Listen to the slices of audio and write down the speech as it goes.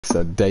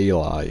said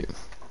daylight.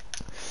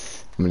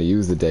 I'm gonna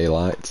use the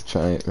daylight to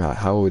try. Right,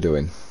 how are we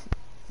doing?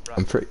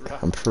 I'm pretty.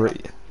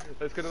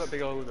 Let's go to that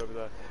big island over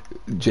there.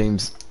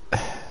 James,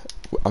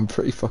 I'm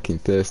pretty fucking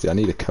thirsty. I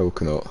need a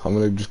coconut. I'm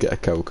gonna just get a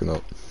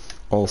coconut.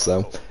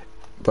 Also,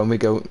 when we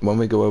go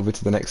over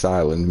to the next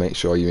island, make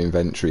sure your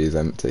inventory is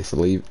empty.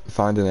 So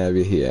find an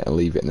area here and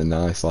leave it in a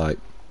nice like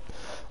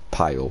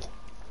pile.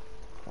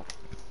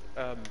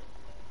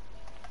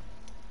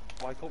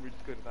 Why can't we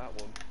just go to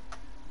that one?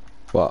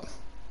 What?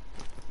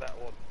 That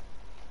one.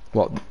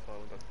 What?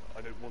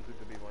 I don't want it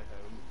to be my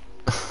home.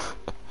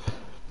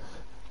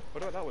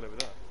 What about that one over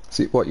there?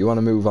 See, what, you want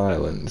to move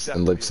islands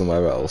and live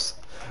somewhere else?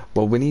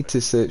 Well, we need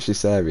to search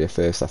this area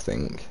first, I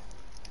think,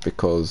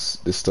 because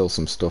there's still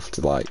some stuff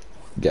to like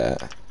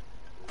get.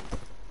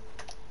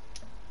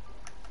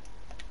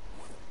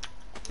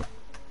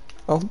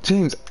 Oh,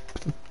 James,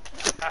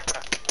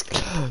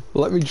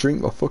 let me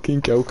drink my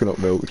fucking coconut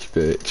milk, you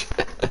bitch.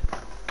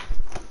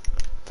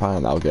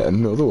 Fine, I'll get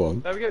another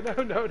one. There we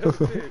go. No, do.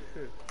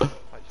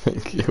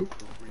 Thank you.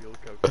 Real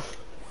coconut.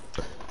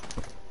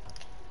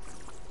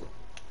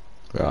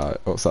 Right,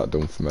 what's that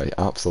done for me?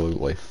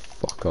 Absolutely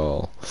fuck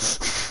all.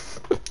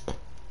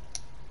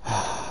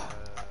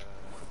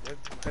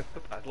 Where's the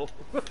paddle?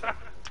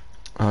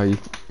 I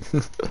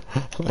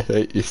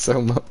hate you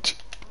so much.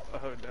 Oh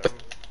no.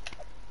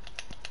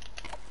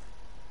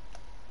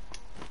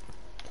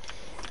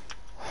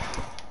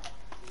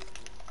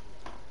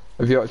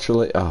 Have you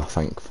actually? Oh,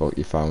 thank fuck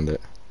you found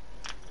it.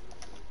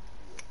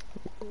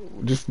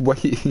 Just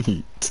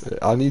wait.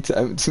 I need to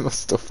empty my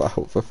stuff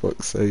out for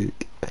fuck's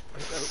sake. I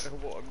don't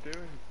know what I'm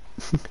doing.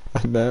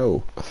 I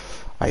know.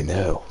 I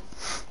know.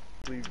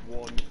 Leave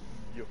one,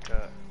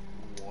 yucca,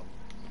 one.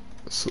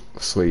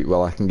 Sweet.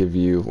 Well, I can give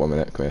you 1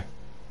 minute. Come here.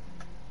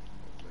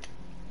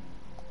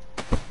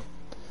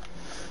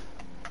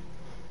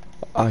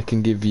 I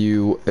can give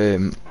you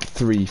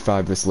 3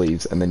 fibrous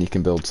leaves, and then you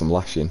can build some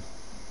lashing.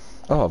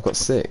 Oh, I've got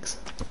 6.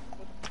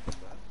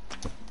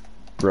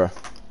 Bruh.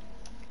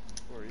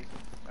 Where are you?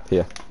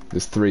 Here.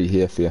 There's 3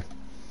 here for you.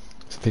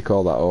 So pick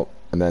all that up,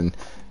 and then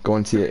go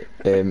into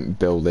your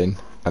building,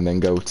 and then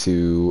go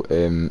to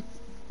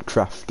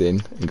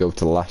crafting, and go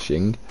to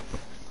lashing.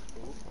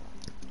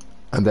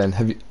 And then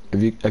have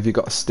you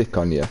got a stick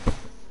on you?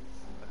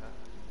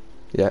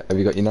 Yeah. Have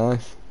you got your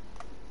knife?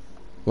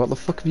 What the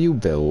fuck have you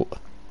built?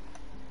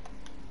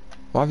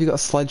 Why have you got a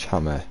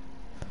sledgehammer?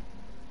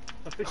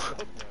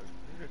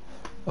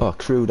 Oh,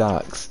 crude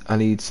axe. I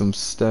need some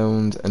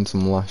stones and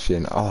some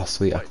lashing. Oh,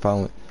 sweet, I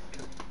found it.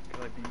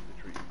 Can I beat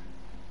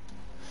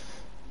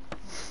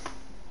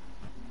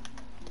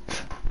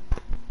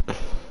the tree?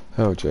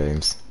 Oh,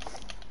 James.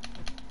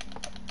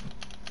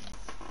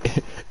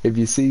 If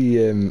you see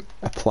a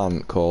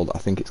plant called, I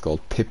think it's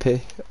called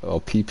Pippi, or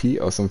Pee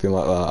or something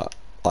like that,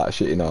 like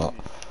shit, you know,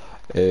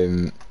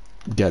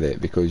 get it,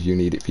 because you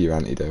need it for your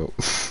antidote.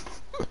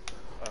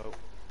 Oh.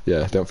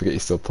 Yeah, don't forget you're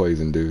still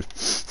poisoned, dude.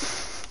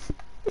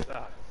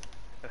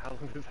 How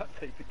long does that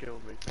take to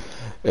kill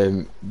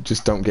me?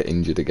 Just don't get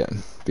injured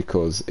again,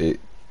 because if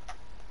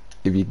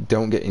you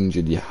don't get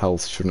injured, your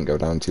health shouldn't go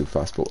down too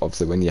fast, but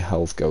obviously when your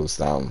health goes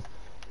down,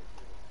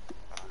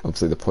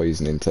 obviously the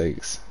poisoning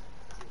takes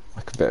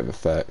like a bit of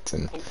effect,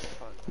 and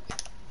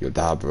you'll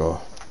die, bro. I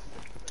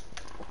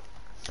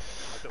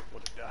don't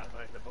want to die,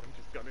 mate. I've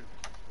just gone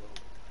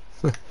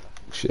in.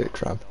 Shit,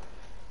 crab.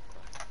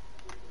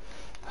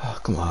 Oh,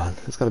 come on,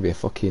 there's gotta be a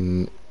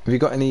fucking... Have you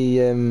got any,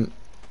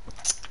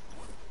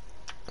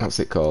 what's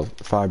it called?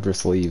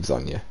 Fibrous leaves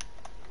on you?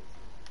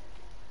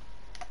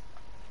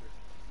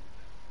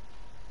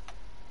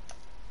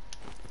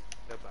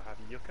 Does that have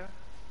yucca?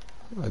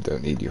 I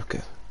don't need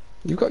yucca.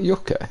 You've got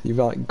yucca? You've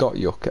like got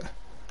yucca?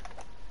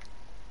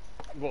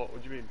 What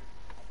do you mean?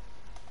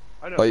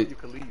 I know, Like,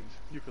 yucca leaves.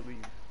 Yucca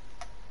leaves.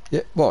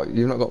 Yeah, what?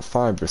 You've not got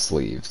fibrous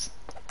leaves?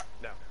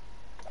 No.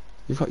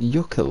 You've got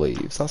yucca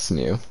leaves? That's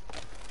new.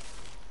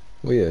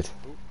 Weird.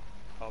 Oh,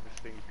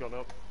 harvesting's gone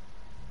up.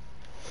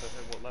 I don't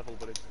know what level,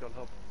 but it's gone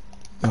up.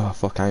 Oh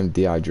fuck, I'm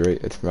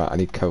dehydrated. Right, I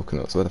need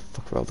coconuts. Where the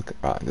fuck are all the...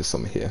 Right, there's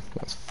some here.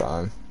 That's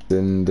fine.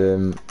 And,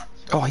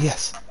 oh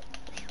yes!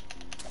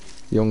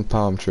 Young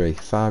palm tree.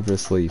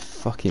 Fibrous leaf.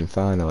 Fucking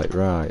finally.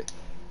 Right.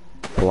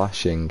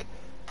 Lashing.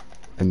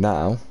 And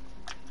now...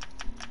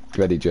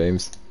 Ready,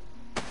 James?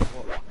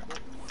 What?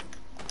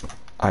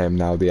 I am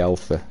now the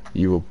alpha.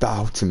 You will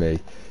bow to me.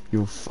 You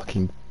will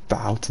fucking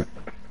bow to me.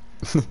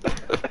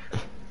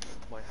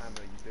 My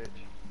hammer, you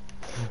bitch.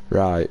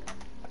 Right.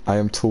 I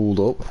am tooled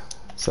up.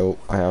 So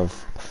I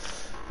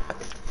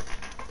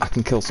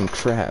can kill some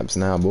crabs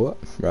now, boy.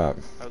 Right.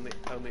 Only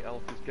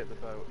alphas get the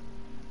boat.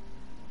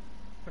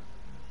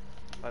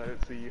 I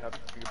don't see you having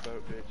a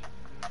boat, bitch.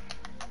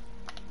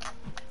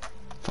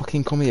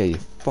 Fucking come here, you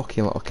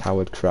fucking little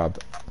coward crab.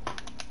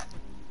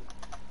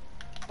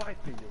 Fight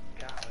me, you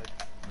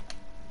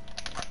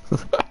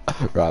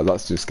coward. Right,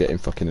 that's just getting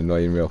fucking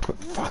annoying real quick.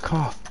 Fuck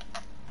off.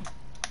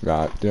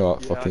 Right, you know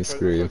what? Yeah, fucking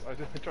screw you. I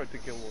tried to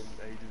kill one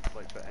ages,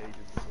 like for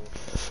ages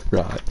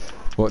before. Right.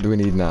 What do we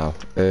need now?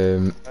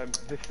 This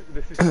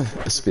is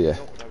A spear.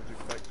 not what I was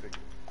expecting.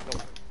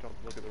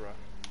 raft.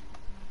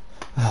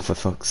 Ah, for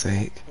fuck's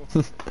sake.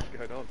 What's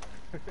going on?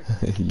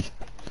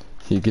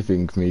 You're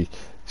giving me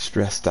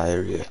stress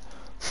diarrhea.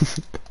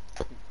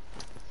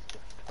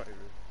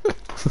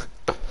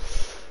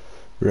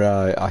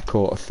 Right, I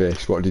caught a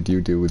fish. What did you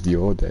do with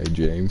your day,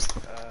 James?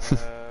 I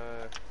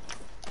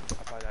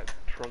find out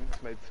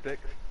trunks made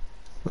sticks.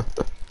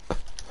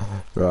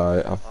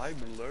 Right, I'm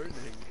learning.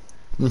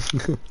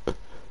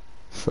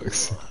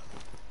 fuck's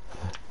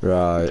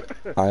right,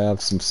 I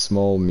have some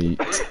small meat.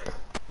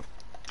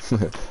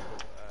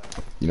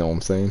 You know what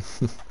I'm saying?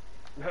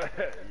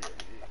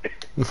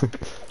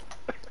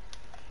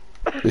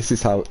 This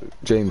is how,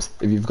 James,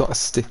 if you've got a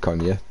stick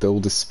on you,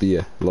 build a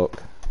spear.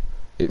 Look,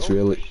 it's Oh,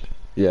 really,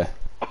 yeah.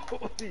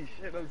 Holy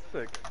shit, that's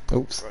sick.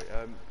 Oops, Right,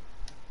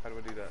 how do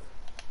I do that?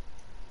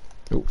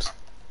 oops.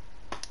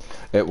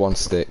 At one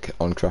stick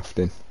on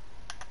crafting.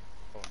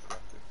 Oh, I'm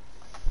crafting.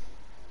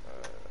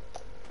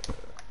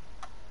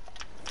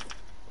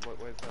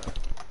 Where's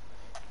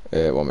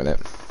that? 1 minute.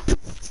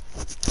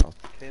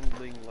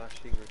 Kindling,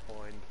 lashing,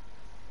 refined.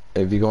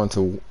 If you go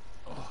onto,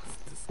 Oh,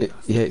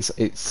 it's yeah,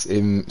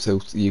 disgusting. it's so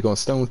you go on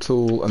stone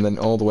tool and then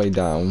all the way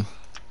down,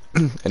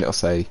 and it'll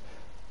say,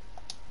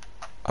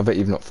 I bet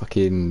you've not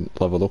fucking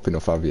leveled up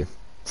enough, have you?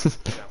 No.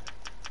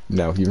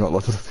 No, you've not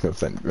leveled up enough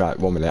then. Right,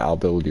 1 minute, I'll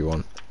build you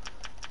one.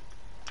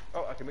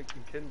 Oh, I can make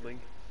some kindling.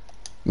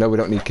 No, we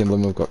don't need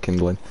kindling, we've got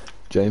kindling.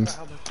 James,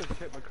 How much does it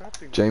get my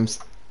crafting? James,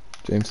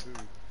 James, Ooh.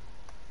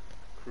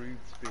 Crude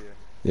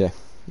spear.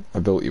 I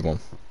built you one.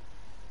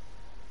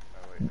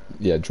 Oh wait,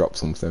 Yeah, drop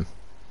something.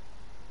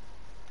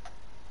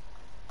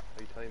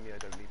 are you telling me I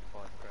don't need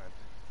 5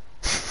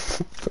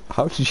 crabs?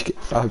 How did you get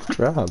 5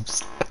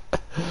 crabs?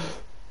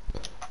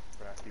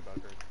 Crafty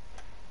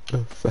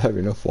buggers. Fair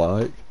enough,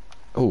 like.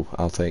 Oh,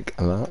 I'll take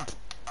that.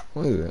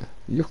 What is it?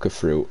 Yucca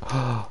fruit.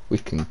 We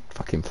can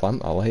fucking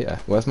plant that later.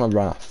 Where's my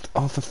raft?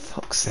 Oh, for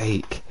fuck's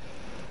sake.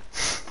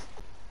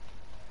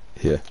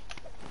 Here,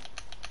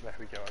 There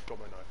we go, I've got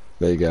my knife.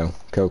 there you go.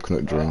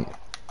 Coconut drink. Oh,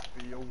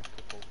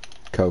 beautiful.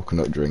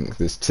 Coconut drink.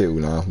 There's 2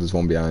 now. There's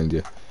one behind you.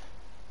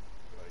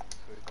 Right,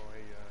 so if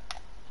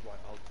I, right,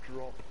 I'll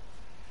drop...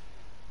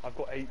 I've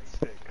got 8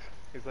 sticks.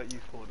 Is that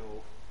useful at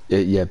all?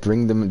 Yeah,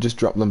 bring them. Just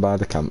drop them by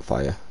the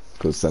campfire,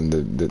 because then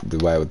the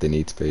where would they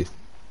need to be?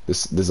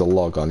 There's a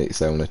log on it,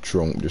 so on a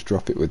trunk. Just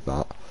drop it with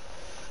that.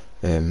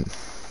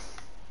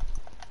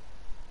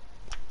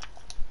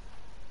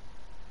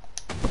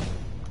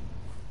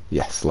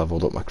 Yes,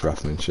 leveled up my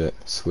craftsmanship.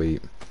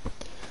 Sweet.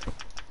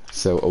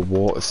 So a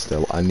water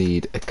still. I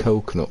need a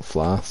coconut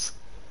flask.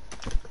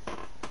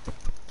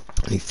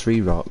 I need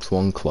 3 rocks,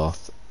 1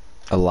 cloth,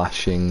 a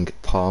lashing,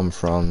 palm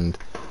frond,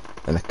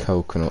 and a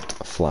coconut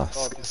Oh,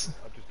 flask. I've just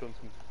done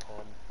some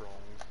palm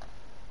fronds.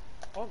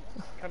 Oh,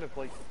 kind of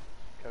like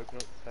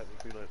coconuts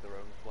technically like their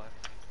own flask.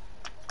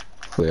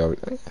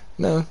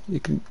 No, you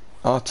can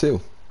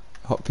R2.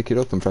 Pick it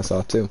up and press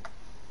R2.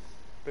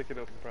 Pick it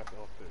up and press it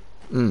off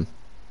too.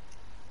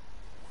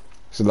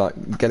 So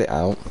like, get it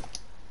out.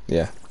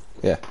 Yeah.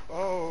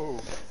 Oh!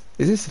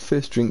 Is this the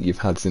first drink you've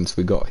had since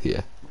we got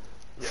here?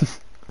 Yeah.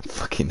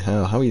 Fucking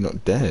hell, how are you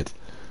not dead?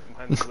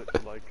 Man's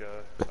literally like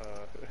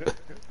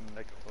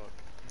mega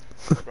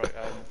fuck. Right,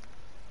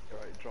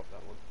 alright, drop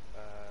that one.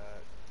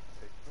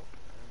 Take it up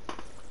and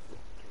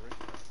drink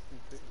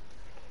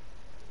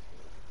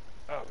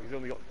that. Oh, he's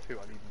only got 2,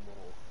 I need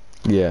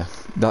more. Yeah,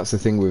 that's the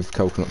thing with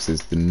coconuts,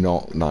 is they're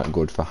not that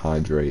good for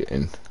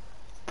hydrating.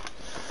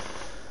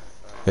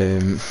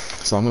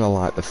 So I'm gonna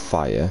light the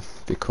fire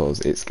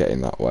because it's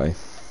getting that way.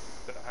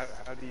 So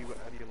how do you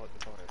like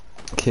the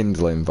fire?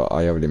 Kindling, but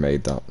I already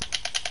made that.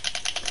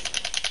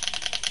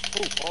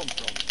 Oh, palm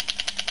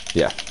fronds.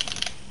 Yeah.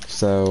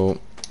 So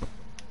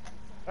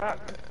Ah!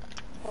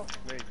 Fuck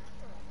me.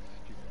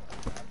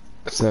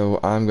 Stupid. so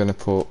I'm gonna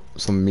put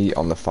some meat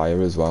on the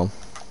fire as well.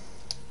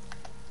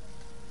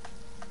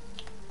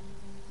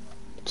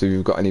 So if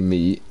you've got any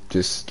meat,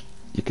 just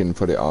you can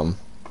put it on.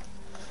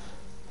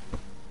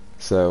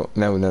 So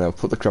no,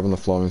 put the crab on the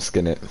floor and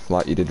skin it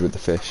like you did with the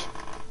fish.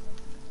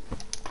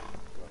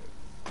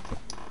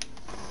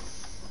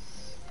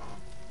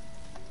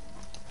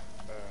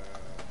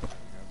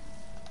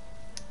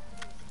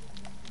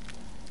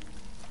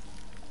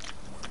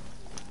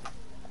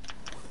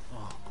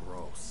 Oh,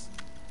 gross.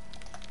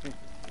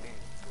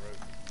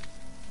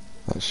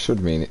 That should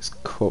mean it's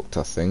cooked,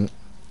 I think.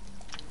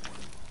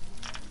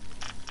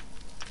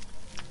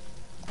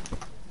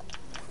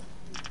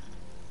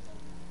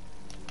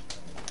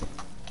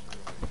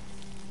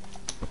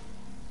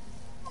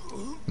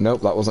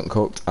 Nope, that wasn't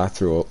cooked. I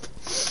threw up.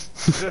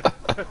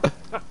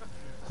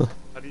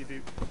 How do you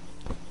do?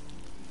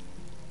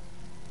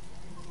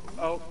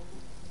 Oh.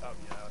 Oh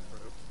yeah, I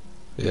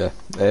threw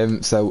up.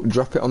 Yeah. So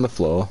drop it on the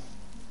floor.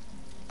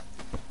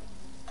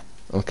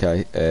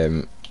 Okay.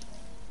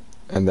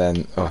 And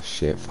then, oh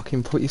shit,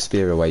 fucking put your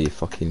spear away, you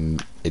fucking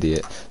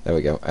idiot. There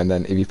we go. And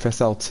then if you press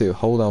L2,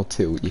 hold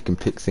L2, you can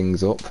pick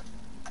things up.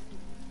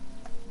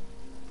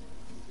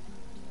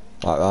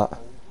 Like that.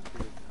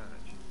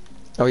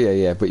 Oh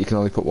yeah, but you can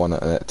only put one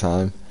at a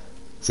time.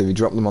 So if you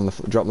drop them on the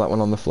drop that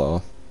one on the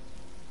floor,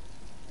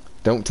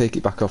 Don't take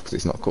it back off because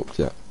it's not cooked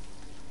yet.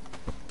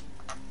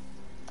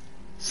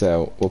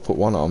 So we'll put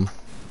one on.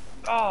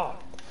 Oh!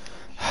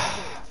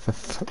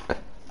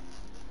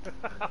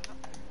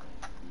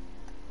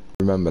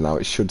 Remember now,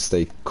 it should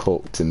stay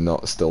cooked and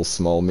not still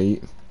small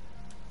meat.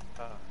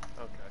 Ah,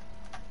 okay.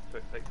 So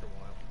it takes a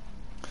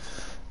while.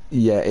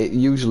 Yeah, it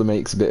usually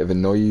makes a bit of a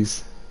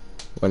noise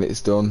when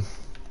it's done.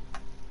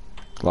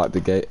 Like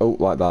the gate. Oh,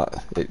 like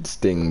that. It's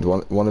dinged.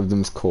 One of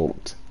them's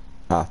cooked.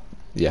 Ah,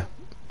 yeah.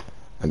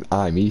 And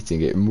I'm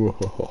eating it. Yum.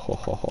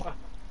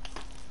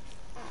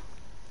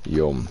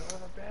 Another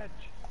veg.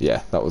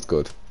 Yeah, that was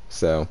good.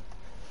 So.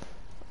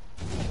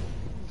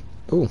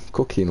 Oh,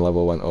 cooking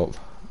level went up.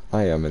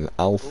 I am an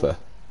alpha.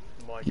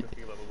 My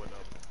cooking level went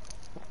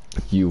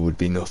up. You would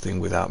be nothing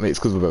without me. It's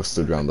because we both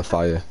stood around the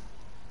fire.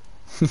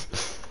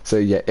 So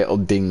yeah, it'll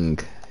ding.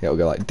 It'll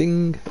go like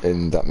ding,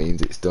 and that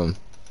means it's done.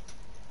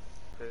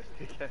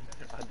 Thirsty again.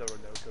 And there are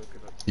no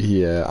coconuts.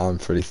 Yeah, I'm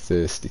pretty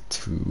thirsty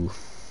too.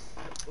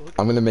 Look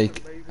I'm at gonna this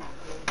make amazing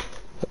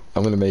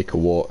I'm gonna make a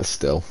water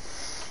still,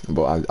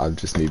 but I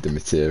just need the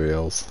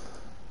materials.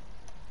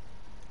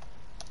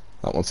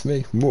 That one's for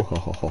me.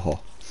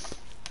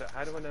 So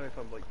how do I know if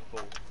I'm like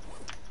full?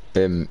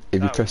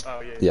 If you press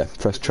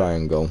press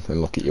triangle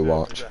and look at your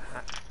watch. There's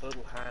a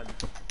little hand.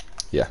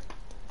 Yeah.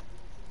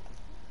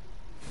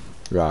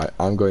 Right,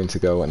 I'm going to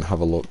go and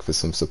have a look for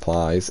some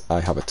supplies. I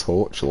have a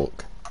torch,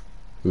 look.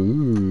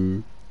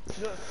 Ooh.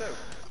 No, so.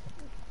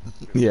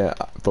 Yeah,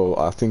 but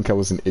I think I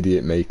was an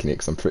idiot making it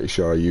because I'm pretty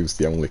sure I used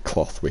the only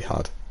cloth we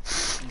had.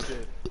 You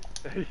did.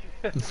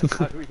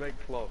 How do we make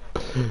cloth?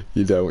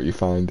 You don't, you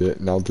find it.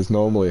 Now there's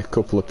normally a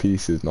couple of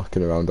pieces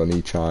knocking around on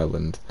each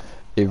island.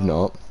 If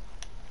not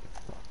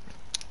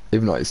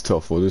it's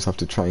tough. We'll just have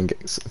to try and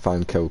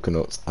find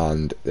coconuts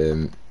and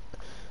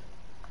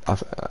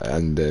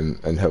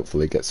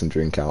hopefully get some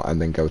drink out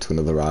and then go to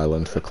another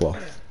island for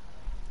cloth.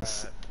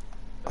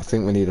 I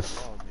think we need a On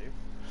you,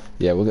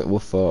 yeah, we're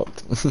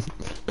fucked. but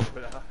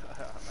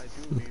I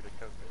do need a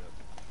coconut.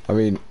 I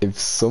mean, if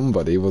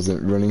somebody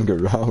wasn't running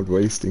around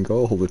wasting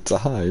all the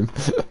time.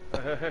 Trying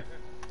to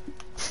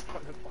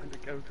find a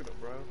coconut,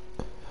 bro.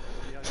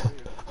 Yeah, I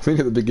did. I mean,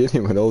 at the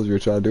beginning when all you were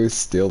trying to do is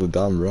steal the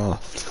damn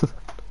raft.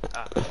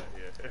 Ah, yeah.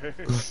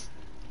 This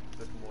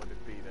might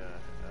have been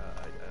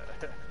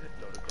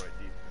not a great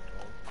deed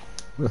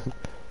of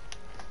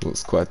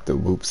Looks quite the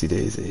whoopsie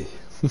daisy.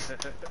 Quite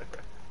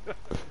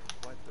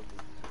the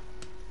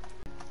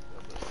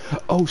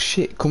loot. Oh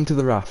shit, come to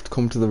the raft,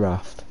 come to the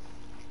raft.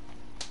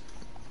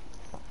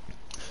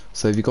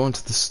 So if you go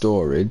into the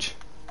storage,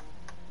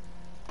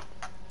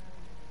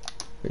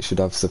 it should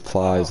have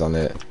supplies on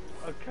it.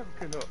 A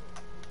coconut.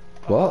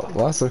 What?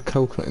 Why is there a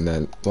coconut in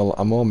there? Well,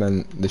 I'm all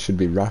meant there should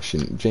be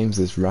ration. James,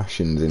 there's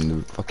rations in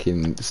the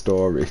fucking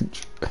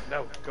storage.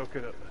 No,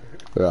 coconut.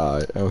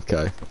 Right,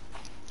 okay.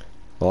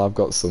 Well, I've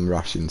got some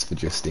rations for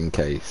just in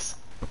case.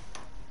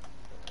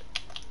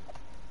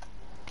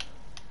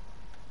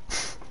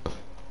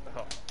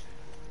 Oh.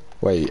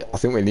 Wait, I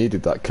think we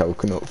needed that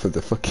coconut for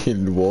the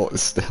fucking water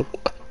still.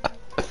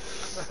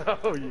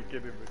 Oh, you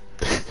kidding me?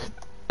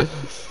 Okay,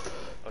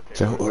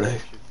 Don't worry.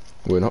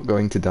 We're not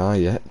going to die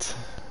yet.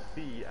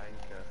 The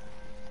anchor.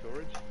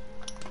 Storage.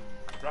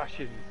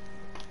 Rations.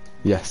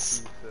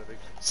 Yes. Serving.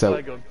 So,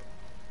 Flag on.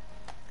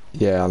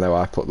 yeah, I know,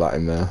 I put that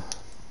in there.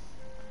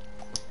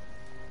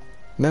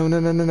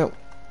 No.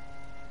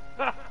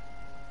 That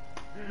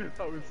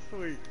was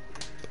sweet.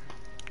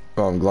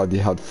 Oh, I'm glad you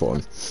had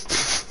fun.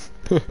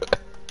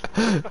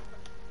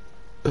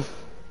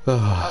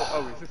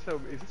 Oh, is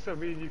this so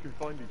me and you can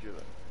find each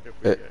other? If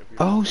we, if we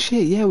Oh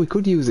shit, yeah, we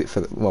could use it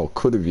for well,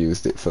 could have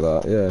used it for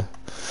that, yeah.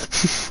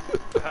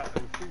 we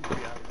seem to be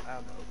out of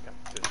ammo,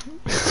 Captain.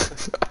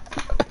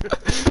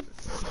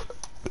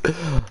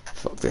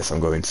 Fuck this, I'm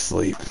going to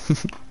sleep.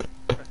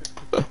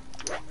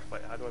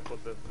 Wait, how do I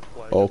put the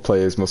flag? All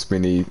players must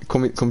be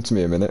come to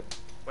me a minute.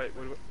 Wait,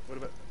 what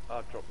about?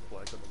 I've dropped the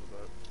flag on the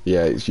boat.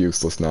 Yeah, it's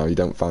useless now, you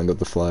don't find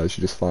other flares,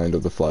 you just find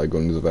other flare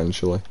guns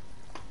eventually.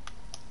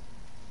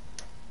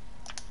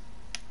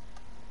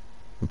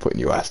 I'm putting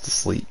your ass to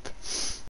sleep.